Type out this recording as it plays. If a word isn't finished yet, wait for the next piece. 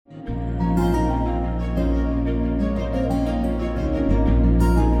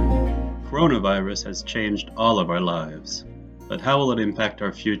Coronavirus has changed all of our lives, but how will it impact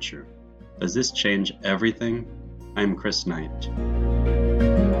our future? Does this change everything? I'm Chris Knight.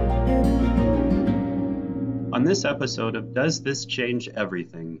 On this episode of Does This Change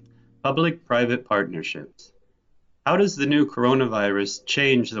Everything? Public-Private Partnerships. How does the new coronavirus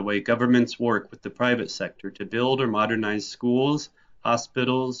change the way governments work with the private sector to build or modernize schools,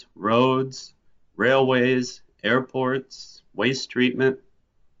 hospitals, roads, railways, airports, waste treatment?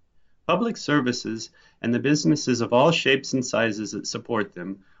 Public services and the businesses of all shapes and sizes that support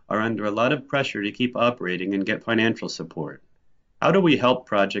them are under a lot of pressure to keep operating and get financial support. How do we help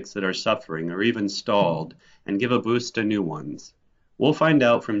projects that are suffering or even stalled and give a boost to new ones? We'll find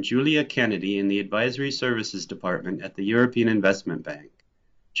out from Julia Kennedy in the Advisory Services Department at the European Investment Bank.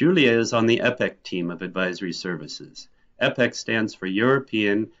 Julia is on the EPEC team of Advisory Services. EPEC stands for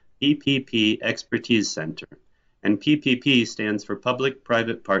European PPP Expertise Center, and PPP stands for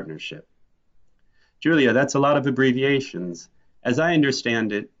Public-Private Partnership. Julia, that's a lot of abbreviations. As I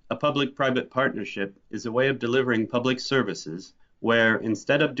understand it, a public-private partnership is a way of delivering public services where,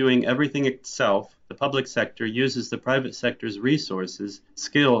 instead of doing everything itself, the public sector uses the private sector's resources,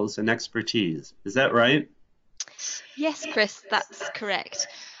 skills, and expertise. Is that right? Yes, Chris, that's correct.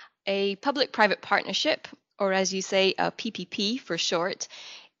 A public-private partnership, or as you say, a PPP for short,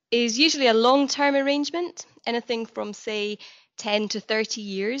 is usually a long-term arrangement, anything from, say, 10 to 30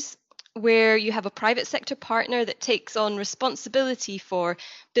 years, where you have a private sector partner that takes on responsibility for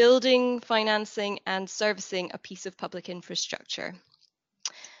building, financing, and servicing a piece of public infrastructure.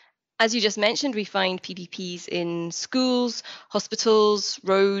 As you just mentioned, we find PPPs in schools, hospitals,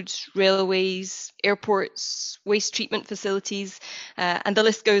 roads, railways, airports, waste treatment facilities, and the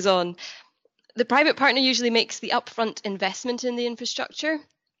list goes on. The private partner usually makes the upfront investment in the infrastructure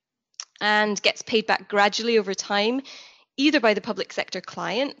and gets paid back gradually over time, either by the public sector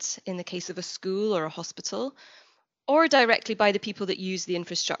client, in the case of a school or a hospital, or directly by the people that use the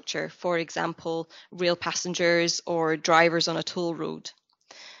infrastructure, for example, rail passengers or drivers on a toll road.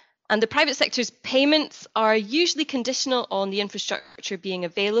 And the private sector's payments are usually conditional on the infrastructure being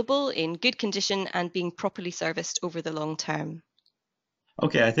available in good condition and being properly serviced over the long term.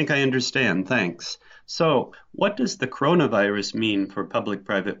 Okay, I think I understand. Thanks. So, what does the coronavirus mean for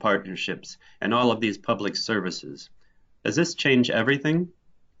public-private partnerships and all of these public services? Does this change everything?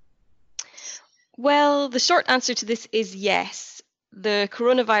 Well, the short answer to this is yes. The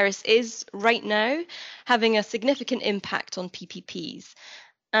coronavirus is, right now, having a significant impact on PPPs.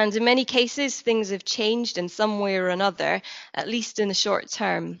 And in many cases, things have changed in some way or another, at least in the short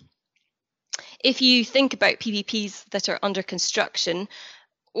term. If you think about PPPs that are under construction,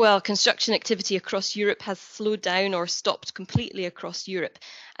 well, construction activity across Europe has slowed down or stopped completely across Europe,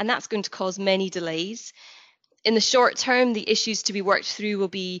 and that's going to cause many delays. In the short term, the issues to be worked through will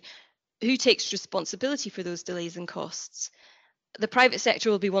be who takes responsibility for those delays and costs. The private sector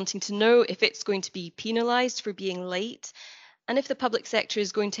will be wanting to know if it's going to be penalised for being late, and if the public sector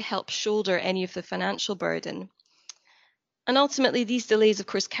is going to help shoulder any of the financial burden. And ultimately, these delays, of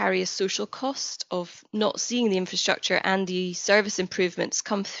course, carry a social cost of not seeing the infrastructure and the service improvements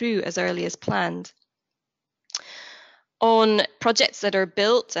come through as early as planned. On projects that are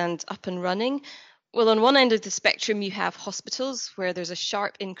built and up and running, well, on one end of the spectrum, you have hospitals where there's a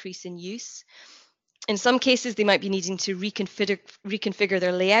sharp increase in use. In some cases, they might be needing to reconfigure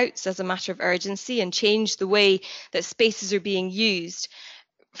their layouts as a matter of urgency and change the way that spaces are being used.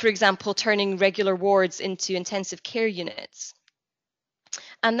 For example, turning regular wards into intensive care units.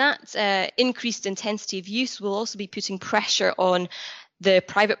 And that increased intensity of use will also be putting pressure on the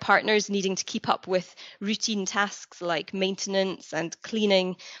private partners needing to keep up with routine tasks like maintenance and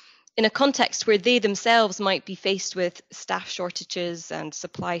cleaning in a context where they themselves might be faced with staff shortages and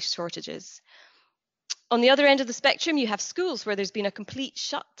supply shortages. On the other end of the spectrum, you have schools where there's been a complete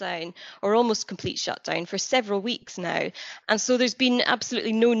shutdown or almost complete shutdown for several weeks now. And so there's been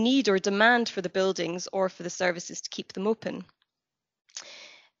absolutely no need or demand for the buildings or for the services to keep them open.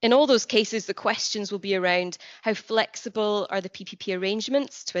 In all those cases, the questions will be around how flexible are the PPP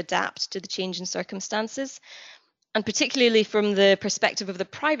arrangements to adapt to the change in circumstances, and particularly from the perspective of the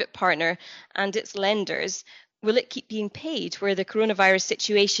private partner and its lenders, will it keep being paid where the coronavirus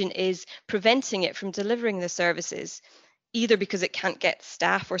situation is preventing it from delivering the services, either because it can't get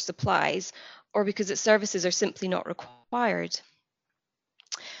staff or supplies, or because its services are simply not required?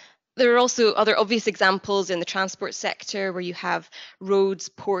 There are also other obvious examples in the transport sector where you have roads,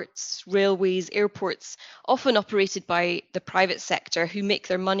 ports, railways, airports, often operated by the private sector who make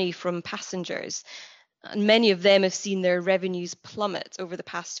their money from passengers. And many of them have seen their revenues plummet over the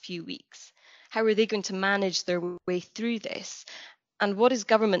past few weeks. How are they going to manage their way through this? and what is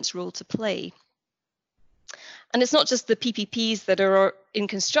government's role to play? And it's not just the PPPs that are in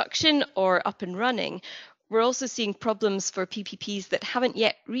construction or up and running. We're also seeing problems for PPPs that haven't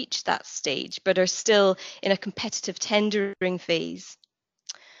yet reached that stage, but are still in a competitive tendering phase.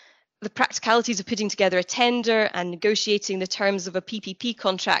 The practicalities of putting together a tender and negotiating the terms of a PPP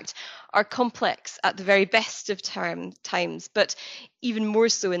contract are complex at the very best of times, but even more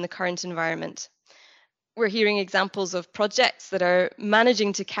so in the current environment. We're hearing examples of projects that are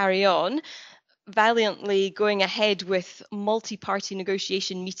managing to carry on, valiantly going ahead with multi-party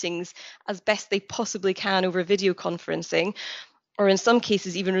negotiation meetings as best they possibly can over video conferencing, or in some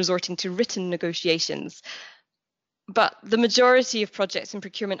cases even resorting to written negotiations. But the majority of projects in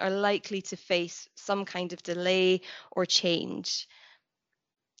procurement are likely to face some kind of delay or change.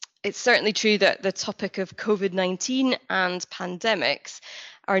 It's certainly true that the topic of COVID-19 and pandemics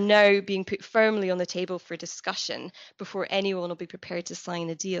are now being put firmly on the table for discussion before anyone will be prepared to sign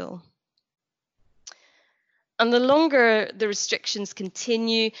a deal. And the longer the restrictions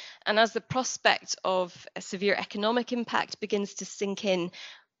continue, and as the prospect of a severe economic impact begins to sink in,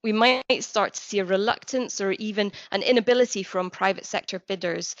 we might start to see a reluctance or even an inability from private sector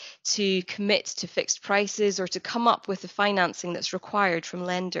bidders to commit to fixed prices or to come up with the financing that's required from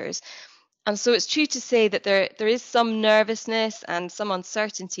lenders. And so it's true to say that there is some nervousness and some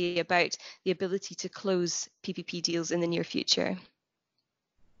uncertainty about the ability to close PPP deals in the near future.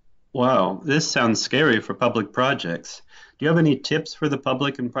 Wow, this sounds scary for public projects. Do you have any tips for the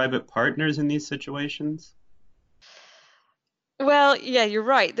public and private partners in these situations? Well, yeah, you're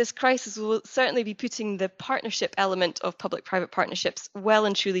right. This crisis will certainly be putting the partnership element of public-private partnerships well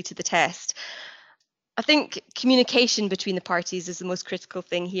and truly to the test. I think communication between the parties is the most critical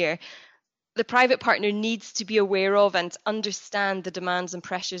thing here. The private partner needs to be aware of and understand the demands and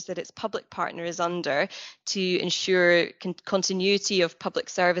pressures that its public partner is under to ensure continuity of public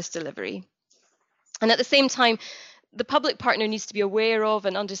service delivery. And at the same time, the public partner needs to be aware of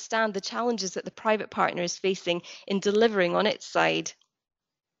and understand the challenges that the private partner is facing in delivering on its side.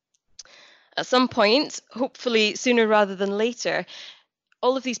 At some point, hopefully sooner rather than later,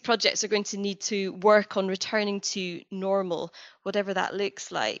 all of these projects are going to need to work on returning to normal, whatever that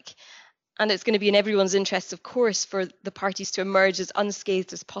looks like. And it's going to be in everyone's interest, of course, for the parties to emerge as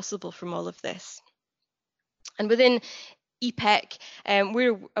unscathed as possible from all of this. And within EPEC,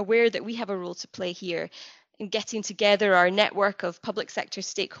 we're aware that we have a role to play here in getting together our network of public sector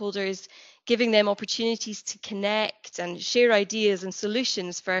stakeholders, giving them opportunities to connect and share ideas and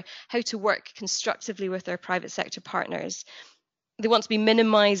solutions for how to work constructively with their private sector partners. They want to be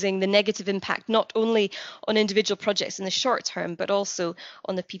minimising the negative impact not only on individual projects in the short term, but also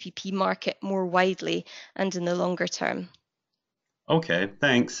on the PPP market more widely and in the longer term. Okay,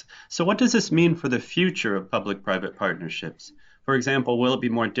 thanks. So what does this mean for the future of public-private partnerships? For example, will it be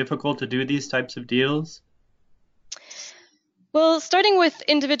more difficult to do these types of deals? Well, starting with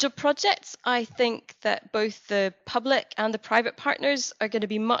individual projects, I think that both the public and the private partners are going to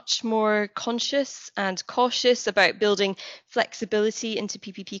be much more conscious and cautious about building flexibility into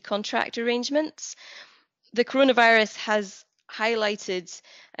PPP contract arrangements. The coronavirus has highlighted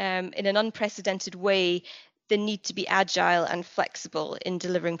in an unprecedented way the need to be agile and flexible in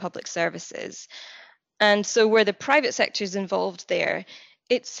delivering public services. And so where the private sector is involved there,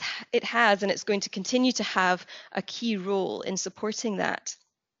 it has and it's going to continue to have a key role in supporting that.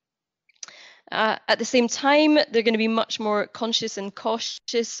 At the same time, they're going to be much more conscious and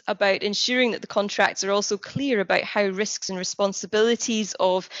cautious about ensuring that the contracts are also clear about how risks and responsibilities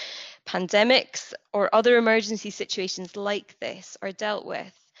of pandemics or other emergency situations like this are dealt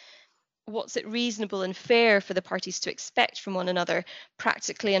with. What's it reasonable and fair for the parties to expect from one another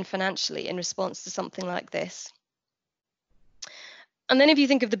practically and financially in response to something like this? And then if you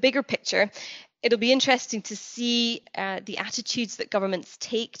think of the bigger picture, it'll be interesting to see the attitudes that governments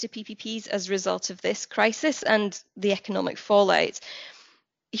take to PPPs as a result of this crisis and the economic fallout.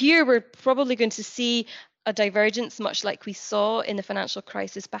 Here, we're probably going to see a divergence, much like we saw in the financial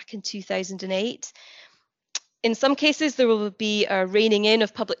crisis back in 2008. In some cases, there will be a reining in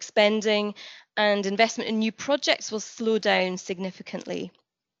of public spending, and investment in new projects will slow down significantly.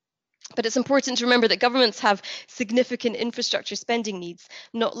 But it's important to remember that governments have significant infrastructure spending needs,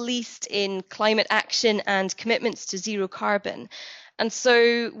 not least in climate action and commitments to zero carbon. And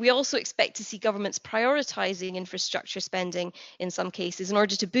so we also expect to see governments prioritising infrastructure spending in some cases in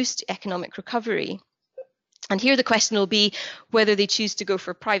order to boost economic recovery. And here the question will be whether they choose to go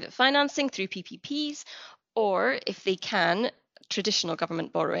for private financing through PPPs or, if they can, traditional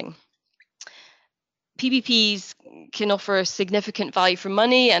government borrowing. PPPs can offer significant value for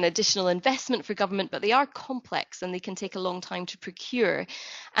money and additional investment for government, but they are complex and they can take a long time to procure.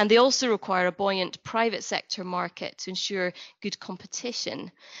 And they also require a buoyant private sector market to ensure good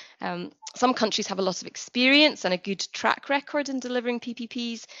competition. Some countries have a lot of experience and a good track record in delivering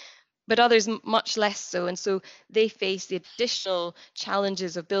PPPs, but others much less so. And so they face the additional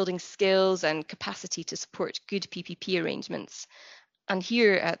challenges of building skills and capacity to support good PPP arrangements. And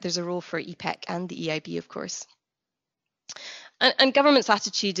here there's a role for EPEC and the EIB, of course. And government's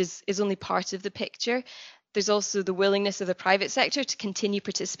attitude is only part of the picture. There's also the willingness of the private sector to continue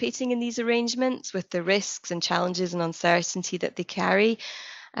participating in these arrangements with the risks and challenges and uncertainty that they carry,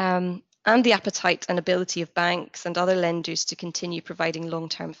 and the appetite and ability of banks and other lenders to continue providing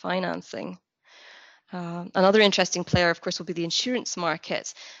long-term financing. Another interesting player, of course, will be the insurance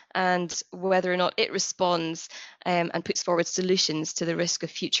market and whether or not it responds and puts forward solutions to the risk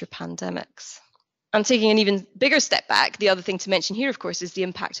of future pandemics. And taking an even bigger step back, the other thing to mention here, of course, is the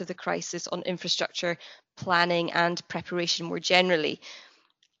impact of the crisis on infrastructure planning and preparation more generally.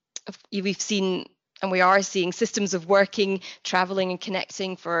 We've seen and we are seeing systems of working, travelling and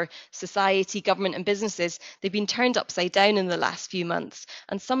connecting for society, government and businesses. They've been turned upside down in the last few months,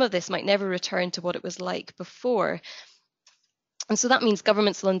 and some of this might never return to what it was like before. And so that means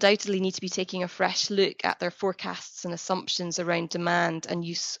governments will undoubtedly need to be taking a fresh look at their forecasts and assumptions around demand and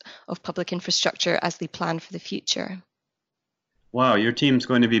use of public infrastructure as they plan for the future. Wow, your team's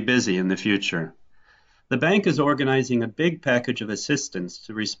going to be busy in the future. The bank is organizing a big package of assistance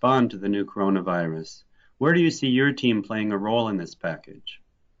to respond to the new coronavirus. Where do you see your team playing a role in this package?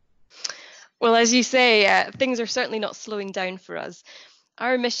 Well, as you say, things are certainly not slowing down for us.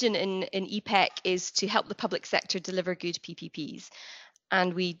 Our mission in EPEC is to help the public sector deliver good PPPs.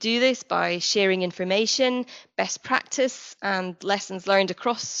 And we do this by sharing information, best practice, and lessons learned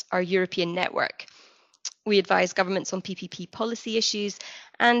across our European network. We advise governments on PPP policy issues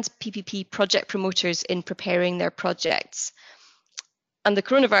and PPP project promoters in preparing their projects. And the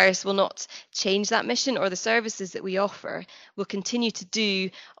coronavirus will not change that mission or the services that we offer. We'll continue to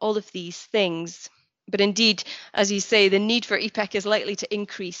do all of these things. But indeed, as you say, the need for EPEC is likely to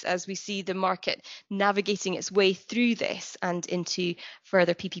increase as we see the market navigating its way through this and into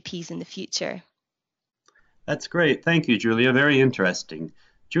further PPPs in the future. That's great. Thank you, Julia. Very interesting.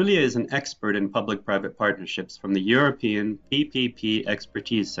 Julia is an expert in public-private partnerships from the European PPP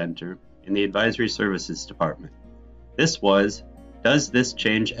Expertise Center in the Advisory Services Department. This was Does This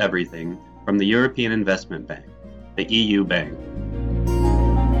Change Everything? From the European Investment Bank, the EU Bank.